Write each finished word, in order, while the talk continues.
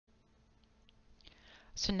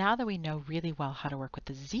So now that we know really well how to work with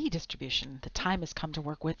the z distribution, the time has come to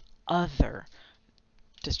work with other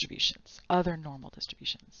distributions, other normal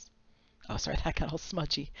distributions. Oh, sorry, that got all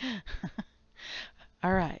smudgy.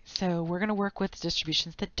 All right, so we're going to work with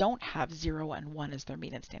distributions that don't have 0 and 1 as their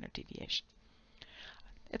mean and standard deviation.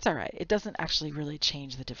 It's all right. It doesn't actually really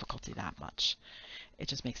change the difficulty that much. It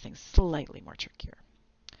just makes things slightly more trickier.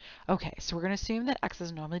 Okay, so we're going to assume that x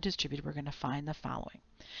is normally distributed. We're going to find the following.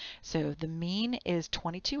 So the mean is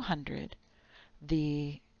 2200.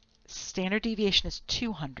 The standard deviation is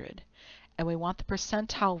 200. And we want the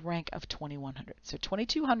percentile rank of 2100. So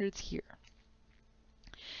 2200 is here.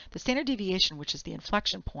 The standard deviation, which is the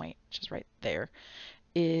inflection point, which is right there,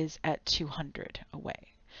 is at 200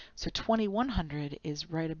 away. So 2100 is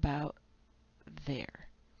right about there.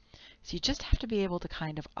 So you just have to be able to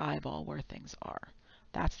kind of eyeball where things are.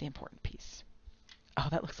 That's the important piece. Oh,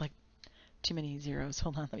 that looks like too many zeros.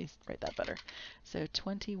 Hold on, let me write that better. So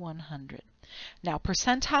 2100. Now,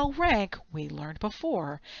 percentile rank, we learned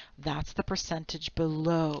before, that's the percentage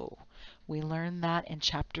below. We learned that in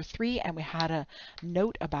chapter 3, and we had a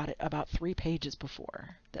note about it about 3 pages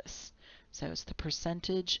before this. So it's the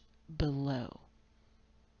percentage below.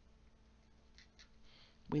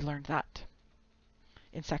 We learned that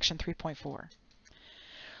in section 3.4.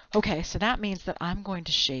 Okay, so that means that I'm going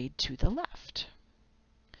to shade to the left.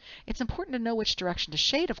 It's important to know which direction to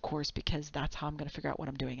shade, of course, because that's how I'm going to figure out what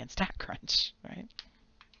I'm doing in StatCrunch, right?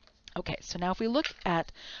 Okay, so now if we look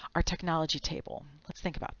at our technology table, let's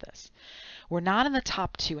think about this. We're not in the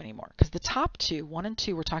top 2 anymore, because the top 2, 1 and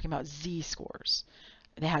 2, we're talking about z-scores.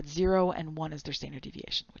 They had 0 and 1 as their standard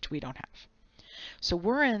deviation, which we don't have. So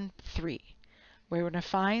we're in 3. We're going to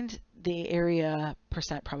find the area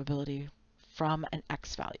percent probability from an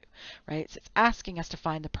x value, right? So it's asking us to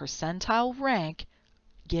find the percentile rank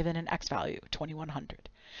given an x value, 2100.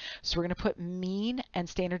 So we're going to put mean and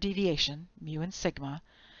standard deviation, mu and sigma,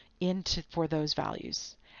 into for those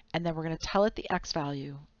values. And then we're going to tell it the x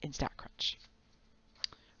value in StatCrunch.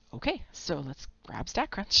 Okay, so let's grab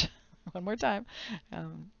StatCrunch one more time.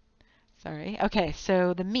 Sorry. Okay,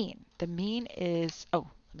 so the mean. The mean is, oh,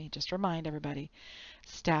 let me just remind everybody,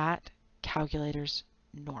 stat calculators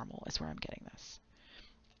normal is where I'm getting this.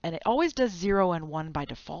 And it always does 0 and 1 by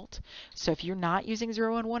default. So if you're not using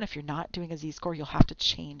 0 and 1, if you're not doing a z-score, you'll have to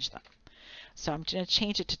change them. So I'm going to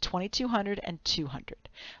change it to 2200 and 200.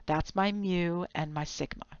 That's my mu and my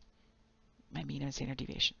sigma, my mean and standard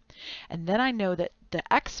deviation. And then I know that the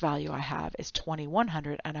x value I have is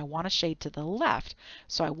 2100, and I want to shade to the left,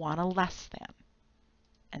 so I want a less than.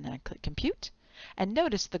 And then I click compute. And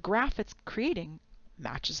notice the graph it's creating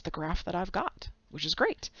matches the graph that I've got, which is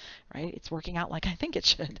great, right? It's working out like I think it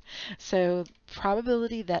should. So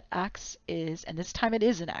probability that x is, and this time it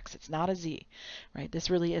is an x, it's not a z, right? This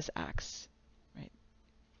really is x, right?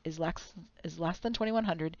 Is less than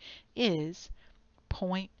 2100 is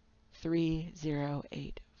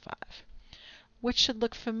 0.3085, which should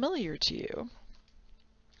look familiar to you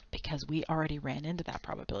because we already ran into that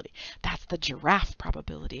probability. That's the giraffe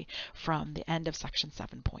probability from the end of section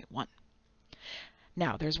 7.1.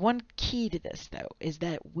 Now, there's one key to this, though, is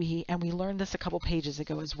that we learned this a couple pages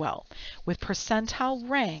ago as well. With percentile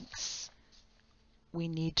ranks, we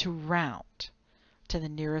need to round to the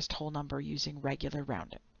nearest whole number using regular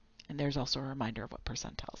rounding. And there's also a reminder of what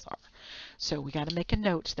percentiles are. So we got to make a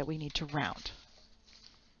note that we need to round.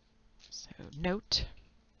 So note,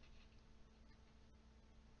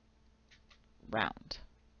 round.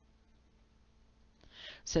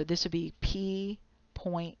 So this would be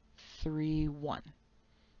p.31.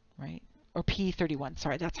 Right? Or P31.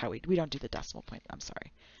 Sorry, that's how we don't do the decimal point. I'm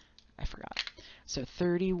sorry. I forgot. So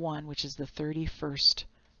 31, which is the 31st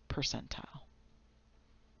percentile.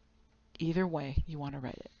 Either way you want to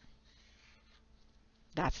write it.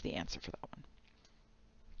 That's the answer for that one.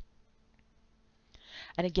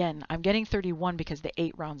 And again, I'm getting 31 because the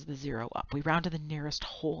 8 rounds the 0 up. We round to the nearest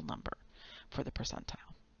whole number for the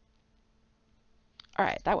percentile. All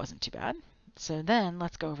right, that wasn't too bad. So then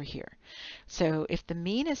let's go over here. So if the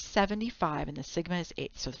mean is 75 and the sigma is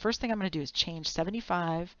 8, so the first thing I'm going to do is change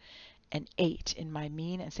 75 and 8 in my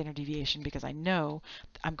mean and standard deviation because I know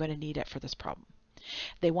I'm going to need it for this problem.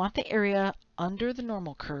 They want the area under the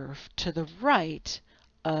normal curve to the right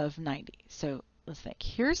of 90. So let's think.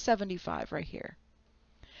 Here's 75 right here.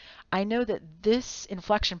 I know that this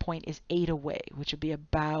inflection point is 8 away, which would be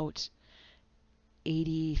about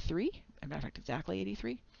 83. As a matter of fact, exactly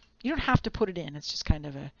 83. You don't have to put it in. It's just kind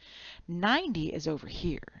of a 90 is over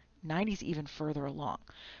here. 90 is even further along.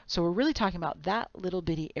 So we're really talking about that little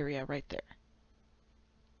bitty area right there.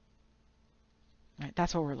 Right,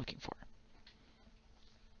 that's what we're looking for.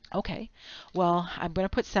 Okay, well, I'm going to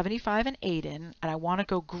put 75 and 8 in, and I want to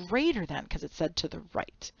go greater than, because it said to the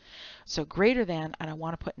right. So greater than, and I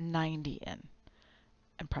want to put 90 in.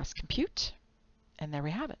 And press compute, and there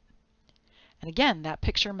we have it. And again, that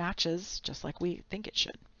picture matches just like we think it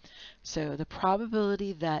should. So the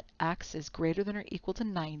probability that x is greater than or equal to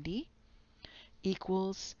 90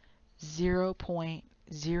 equals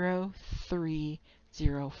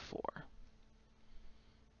 0.0304.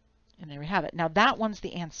 And there we have it. Now that one's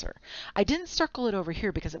the answer. I didn't circle it over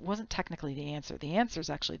here because it wasn't technically the answer. The answer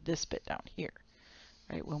is actually this bit down here,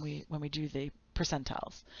 right? When we do the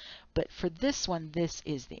percentiles. But for this one, this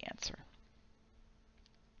is the answer.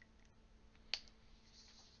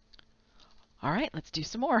 All right, let's do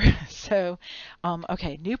some more. So,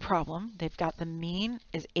 okay, new problem. They've got the mean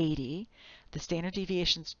is 80, the standard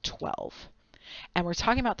deviation's 12. And we're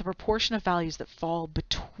talking about the proportion of values that fall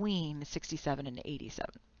between 67 and 87.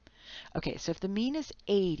 Okay, so if the mean is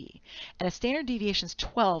 80 and a standard deviation is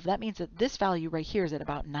 12, that means that this value right here is at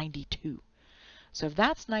about 92. So if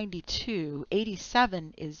that's 92,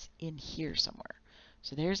 87 is in here somewhere.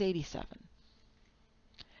 So there's 87.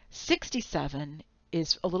 67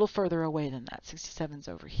 is a little further away than that. 67 is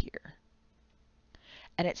over here.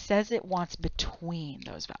 And it says it wants between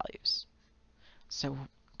those values. So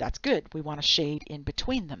that's good. We want to shade in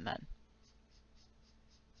between them then.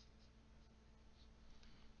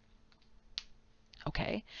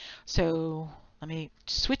 Okay, so let me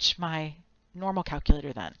switch my normal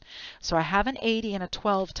calculator then. So I have an 80 and a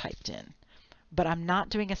 12 typed in, but I'm not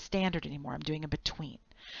doing a standard anymore. I'm doing a between.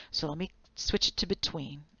 So let me switch it to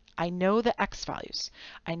between. I know the x values.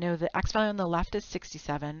 I know the x value on the left is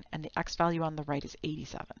 67 and the x value on the right is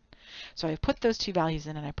 87. So I put those two values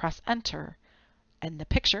in and I press enter and the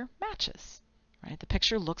picture matches. Right? The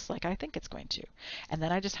picture looks like I think it's going to. And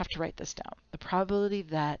then I just have to write this down. The probability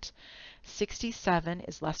that 67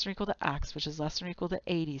 is less than or equal to x, which is less than or equal to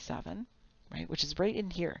 87, right? Which is right in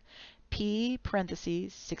here. P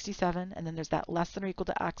parentheses 67, and then there's that less than or equal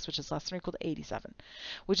to x, which is less than or equal to 87,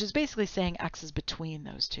 which is basically saying x is between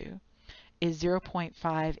those two, is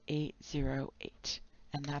 0.5808.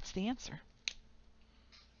 And that's the answer.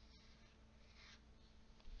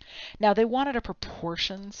 Now they wanted a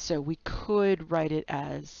proportion, so we could write it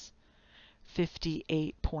as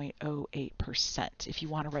 58.08%. If you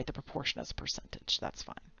want to write the proportion as a percentage, that's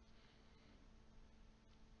fine.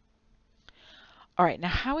 All right, now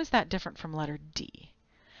how is that different from letter D?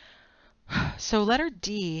 So letter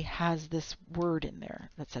D has this word in there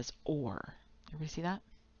that says or. Everybody see that?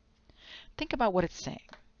 Think about what it's saying.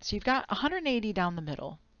 So you've got 180 down the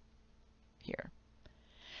middle here.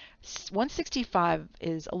 165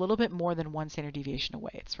 is a little bit more than one standard deviation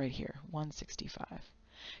away. It's right here, 165.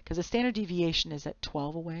 Because the standard deviation is at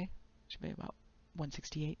 12 away, which would be about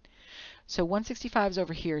 168. So 165 is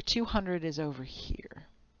over here, 200 is over here.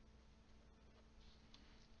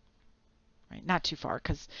 Right? Not too far,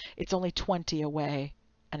 because it's only 20 away,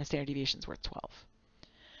 and a standard deviation is worth 12.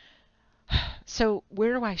 So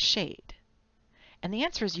where do I shade? And the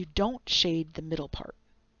answer is you don't shade the middle part.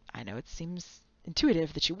 I know it seems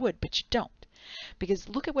intuitive that you would, but you don't. Because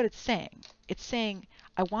look at what it's saying. It's saying,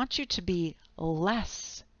 I want you to be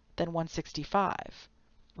less than 165,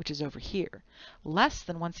 which is over here. Less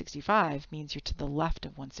than 165 means you're to the left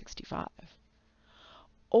of 165.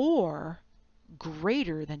 Or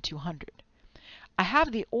greater than 200. I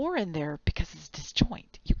have the or in there because it's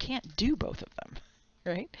disjoint. You can't do both of them,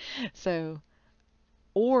 right? So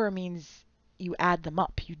or means you add them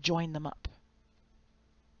up, you join them up.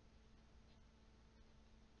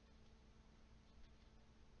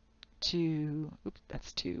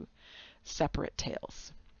 That's two separate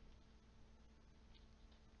tails.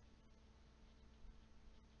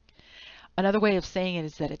 Another way of saying it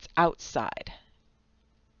is that it's outside.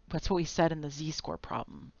 That's what we said in the z-score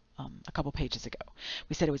problem a couple pages ago.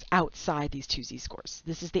 We said it was outside these two z-scores.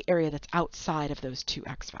 This is the area that's outside of those two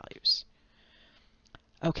x values.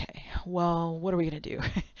 Okay, well, what are we going to do?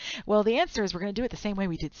 Well, the answer is we're going to do it the same way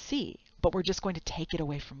we did C, but we're just going to take it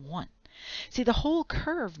away from 1. See, the whole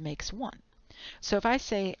curve makes 1. So if I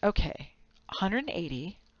say, okay,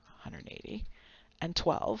 180, and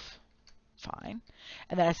 12, fine.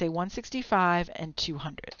 And then I say 165 and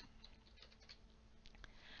 200.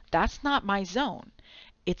 That's not my zone.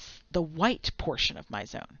 It's the white portion of my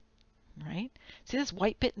zone, right? See this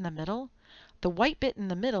white bit in the middle? The white bit in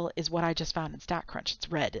the middle is what I just found in StatCrunch.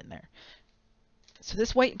 It's red in there. So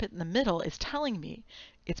this white bit in the middle is telling me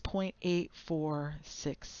it's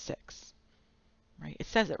 0.8466, right? It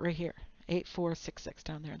says it right here, 8466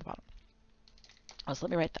 down there at the bottom. Oh, so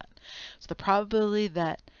let me write that. So the probability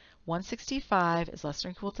that 165 is less than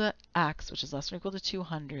or equal to x, which is less than or equal to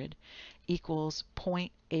 200, equals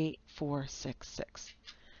 0.8466.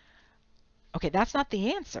 Okay, that's not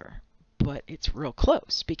the answer, but it's real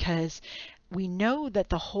close because we know that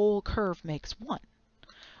the whole curve makes 1.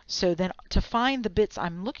 So then to find the bits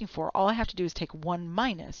I'm looking for, all I have to do is take 1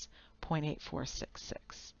 minus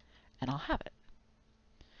 0.8466, and I'll have it.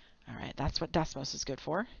 All right, that's what Desmos is good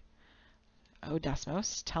for. Oh,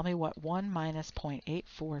 Desmos, tell me what 1 minus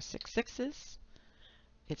 0.8466 is.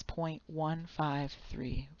 It's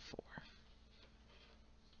 0.1534.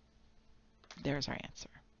 There's our answer.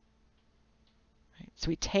 Right, so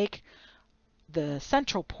we take the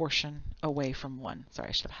central portion away from 1. Sorry,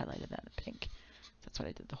 I should have highlighted that in pink. That's what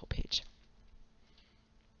I did the whole page.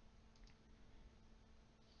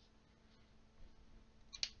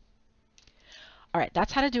 All right,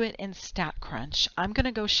 that's how to do it in StatCrunch. I'm going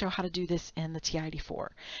to go show how to do this in the TI-84.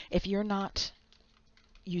 If you're not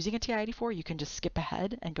using a TI-84, you can just skip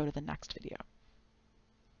ahead and go to the next video.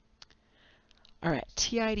 All right,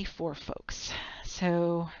 TI-84, folks.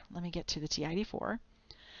 So let me get to the TI-84.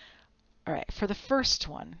 All right, for the first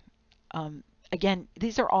one, again,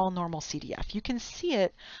 these are all normal CDF. You can see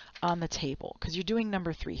it on the table because you're doing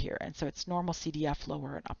number 3 here, and so it's normal CDF,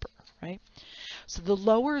 lower and upper, right? So the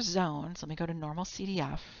lower zones, let me go to normal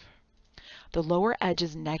CDF. The lower edge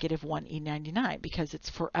is negative 1e99 because it's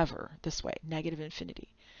forever this way, negative infinity.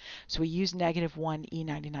 So we use negative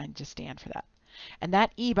 1e99 to stand for that. And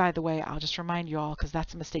that E, by the way, I'll just remind you all because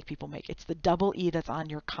that's a mistake people make. It's the double E that's on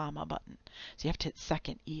your comma button. So you have to hit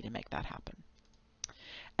second E to make that happen.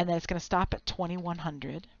 And then it's going to stop at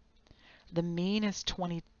 2100. The mean is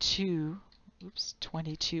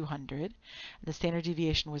 2200. And the standard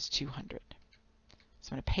deviation was 200.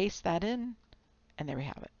 So I'm going to paste that in, and there we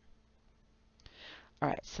have it. All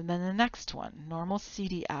right, so then the next one, normal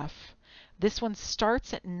CDF. This one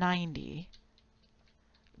starts at 90,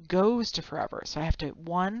 goes to forever. So I have to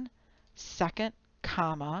 1 second,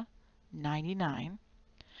 comma, 99.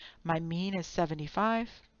 My mean is 75.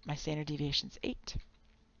 My standard deviation is 8.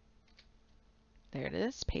 There it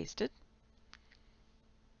is, pasted.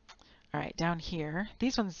 All right, down here,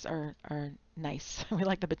 these ones are nice. We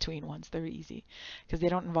like the between ones. They're easy because they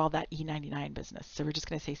don't involve that E99 business. So we're just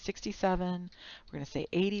going to say 67, we're going to say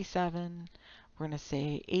 87, we're going to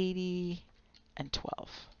say 80, and 12.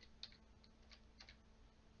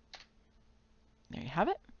 There you have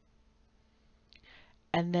it.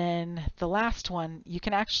 And then the last one, you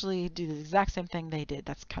can actually do the exact same thing they did.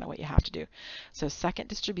 That's kind of what you have to do. So second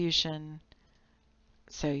distribution,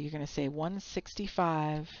 so you're going to say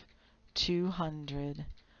 165, 200,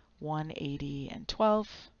 180, and 12.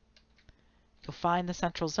 You'll find the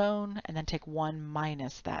central zone and then take 1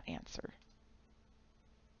 minus that answer.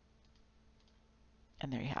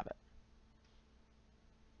 And there you have it.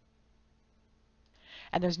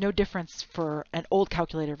 And there's no difference for an old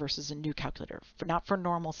calculator versus a new calculator, not for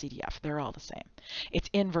normal CDF. They're all the same. It's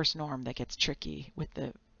inverse norm that gets tricky with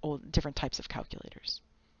the different types of calculators.